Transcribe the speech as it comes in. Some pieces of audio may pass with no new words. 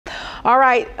All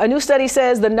right, a new study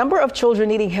says the number of children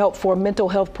needing help for mental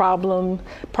health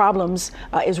problems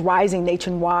is rising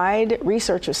nationwide.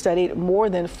 Researchers studied more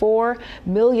than 4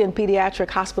 million pediatric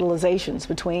hospitalizations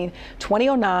between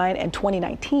 2009 and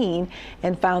 2019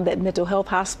 and found that mental health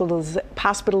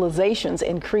hospitalizations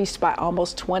increased by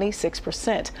almost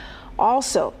 26%.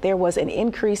 Also, there was an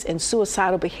increase in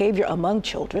suicidal behavior among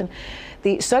children.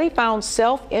 The study found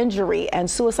self-injury and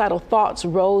suicidal thoughts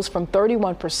rose from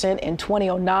 31% in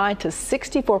 2009 to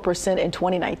 64% in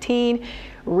 2019.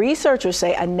 Researchers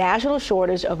say a national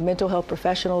shortage of mental health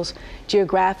professionals,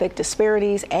 geographic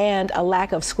disparities, and a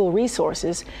lack of school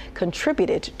resources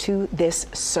contributed to this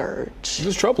surge. This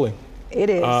is troubling. It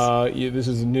is. This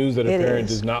is news that a parent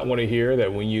does not want to hear,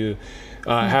 that when you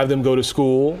have them go to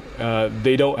school,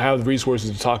 they don't have the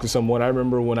resources to talk to someone. I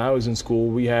remember when I was in school,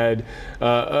 we had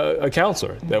a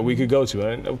counselor that we could go to.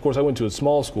 And of course, I went to a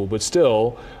small school, but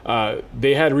still,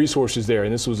 they had resources there.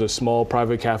 And this was a small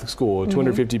private Catholic school,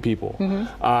 250 people.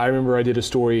 I remember I did a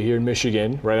story here in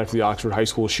Michigan, right after the Oxford High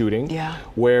School shooting,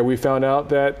 where we found out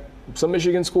that some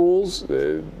Michigan schools,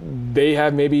 they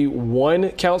have maybe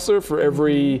one counselor for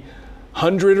every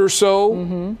 100 or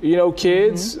so,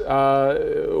 kids,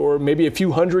 or maybe a few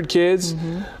hundred kids,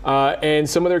 and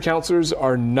some of their counselors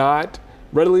are not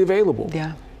readily available.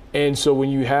 And so when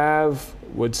you have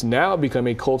what's now become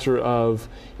a culture of,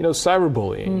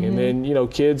 cyberbullying, and then,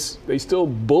 kids, they still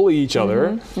bully each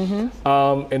other,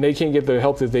 and they can't get the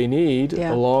help that they need,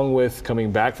 along with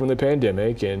coming back from the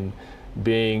pandemic and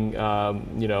being,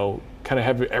 kind of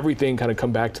have everything kind of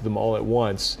come back to them all at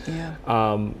once.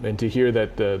 And to hear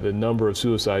that the number of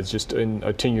suicides just in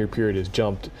a 10-year period has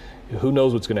jumped, who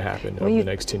knows what's going to happen over the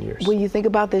next 10 years. When you think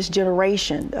about this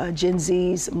generation, Gen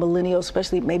Zs, millennials,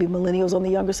 especially maybe millennials on the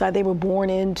younger side, they were born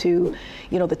into,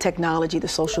 the technology, the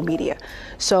social media.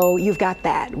 So you've got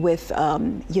that with,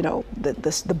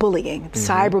 the bullying,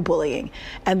 cyberbullying,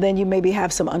 and then you maybe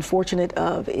have some unfortunate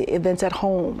events at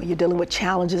home. You're dealing with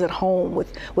challenges at home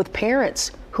with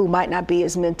parents who might not be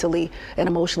as mentally and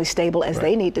emotionally stable as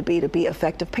they need to be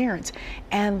effective parents.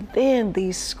 And then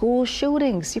these school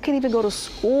shootings. You can't even go to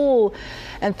school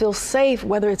and feel safe,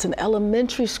 whether it's an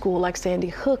elementary school like Sandy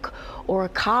Hook or a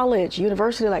college,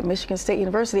 university like Michigan State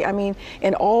University,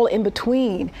 and all in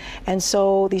between. And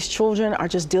so these children are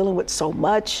just dealing with so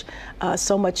much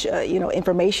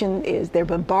information they're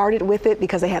bombarded with it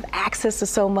because they have access to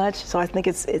so much. So I think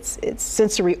it's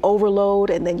sensory overload,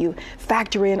 and then you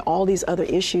factor in all these other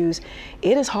issues.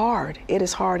 It is hard,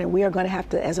 and we are going to have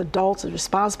to, as adults, as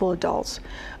responsible adults,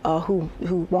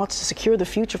 who wants to secure the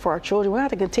future for our children, we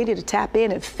have to continue to tap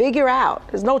in and figure out,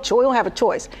 there's no choice, we don't have a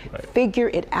choice, figure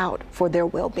it out for their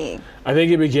well-being. I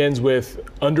think it begins with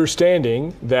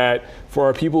understanding that for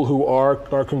our people who are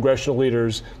our congressional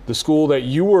leaders, the school that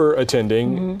you were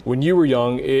attending when you were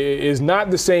young is not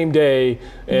the same day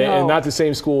and not the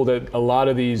same school that a lot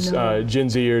of these Gen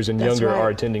Zers and younger are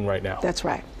attending right now. That's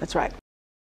right.